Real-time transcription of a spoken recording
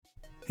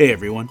Hey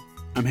everyone,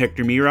 I'm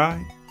Hector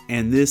Mirai,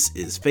 and this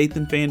is Faith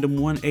and Fandom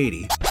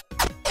 180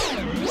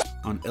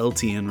 on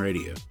LTN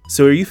Radio.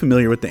 So are you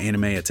familiar with the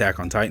anime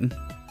Attack on Titan?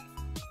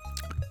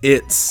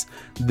 It's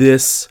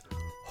this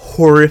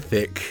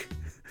horrific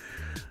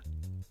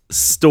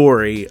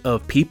story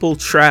of people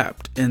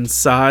trapped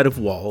inside of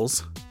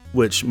walls,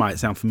 which might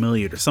sound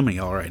familiar to some of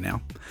y'all right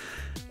now.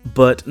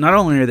 But not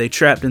only are they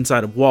trapped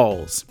inside of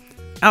walls,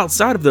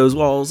 outside of those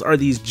walls are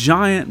these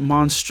giant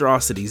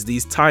monstrosities,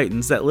 these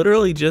titans that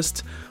literally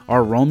just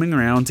are roaming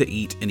around to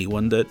eat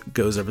anyone that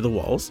goes over the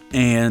walls.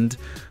 And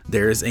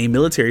there's a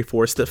military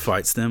force that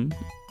fights them.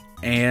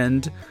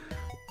 And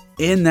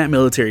in that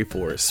military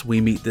force,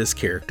 we meet this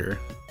character.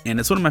 And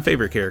it's one of my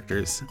favorite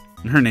characters.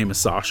 And her name is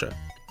Sasha.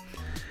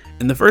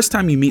 And the first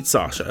time you meet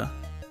Sasha,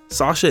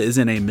 Sasha is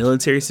in a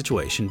military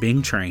situation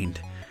being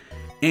trained.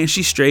 And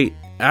she straight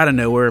out of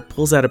nowhere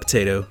pulls out a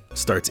potato,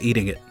 starts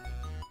eating it.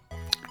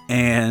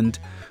 And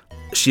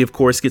she, of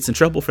course, gets in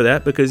trouble for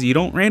that because you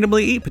don't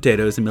randomly eat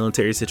potatoes in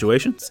military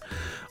situations.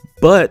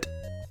 But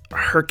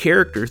her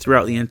character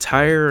throughout the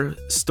entire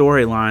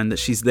storyline that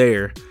she's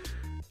there,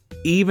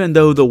 even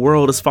though the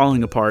world is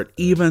falling apart,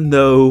 even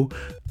though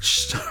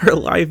her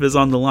life is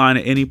on the line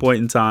at any point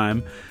in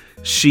time,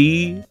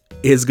 she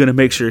is going to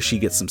make sure she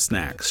gets some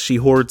snacks. She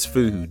hoards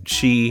food.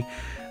 She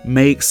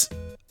makes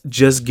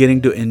just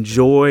getting to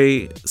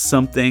enjoy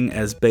something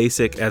as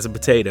basic as a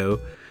potato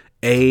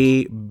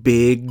a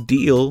big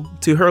deal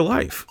to her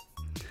life.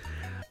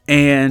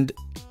 And,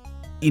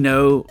 you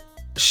know,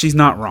 she's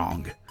not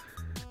wrong.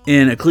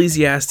 In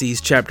Ecclesiastes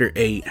chapter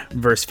 8,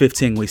 verse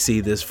 15, we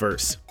see this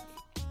verse.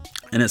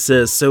 And it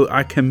says, "So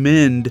I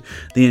commend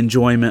the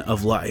enjoyment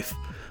of life,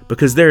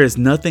 because there is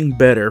nothing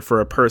better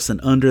for a person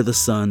under the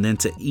sun than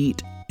to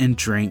eat and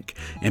drink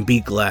and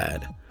be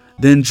glad.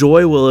 Then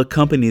joy will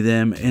accompany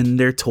them in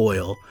their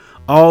toil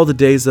all the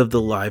days of the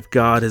life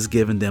God has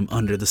given them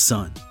under the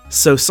sun."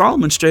 So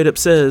Solomon straight up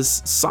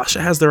says Sasha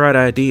has the right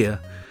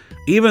idea.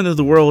 Even though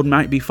the world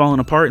might be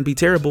falling apart and be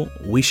terrible,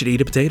 we should eat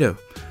a potato.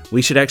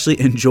 We should actually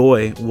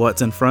enjoy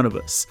what's in front of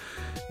us.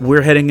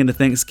 We're heading into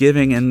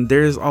Thanksgiving and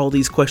there's all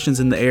these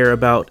questions in the air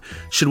about,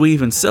 should we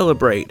even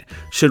celebrate?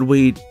 Should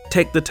we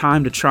take the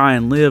time to try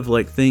and live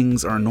like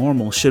things are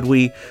normal? Should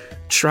we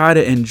try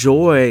to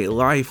enjoy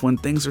life when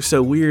things are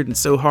so weird and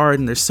so hard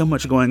and there's so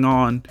much going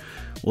on?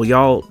 Well,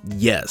 y'all,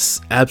 yes,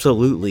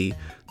 absolutely.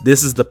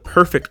 This is the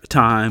perfect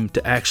time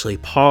to actually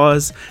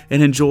pause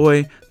and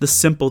enjoy the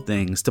simple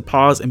things, to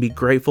pause and be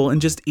grateful and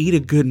just eat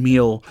a good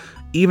meal,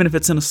 even if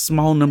it's in a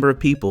small number of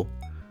people,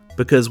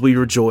 because we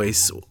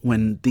rejoice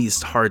when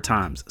these hard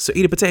times. So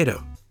eat a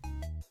potato.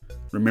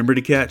 Remember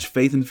to catch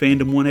Faith and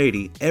Fandom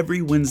 180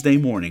 every Wednesday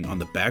morning on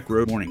the Back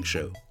Road Morning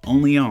Show,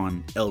 only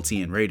on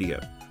LTN Radio.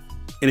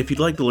 And if you'd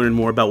like to learn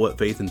more about what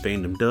Faith and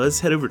Fandom does,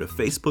 head over to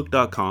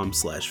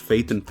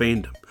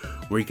facebook.com/faithandfandom,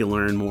 where you can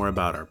learn more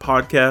about our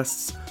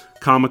podcasts,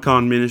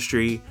 Comic-Con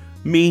ministry,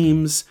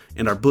 memes,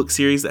 and our book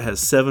series that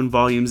has 7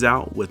 volumes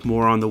out with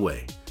more on the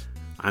way.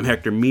 I'm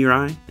Hector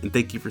Mirai, and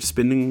thank you for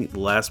spending the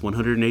last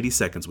 180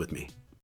 seconds with me.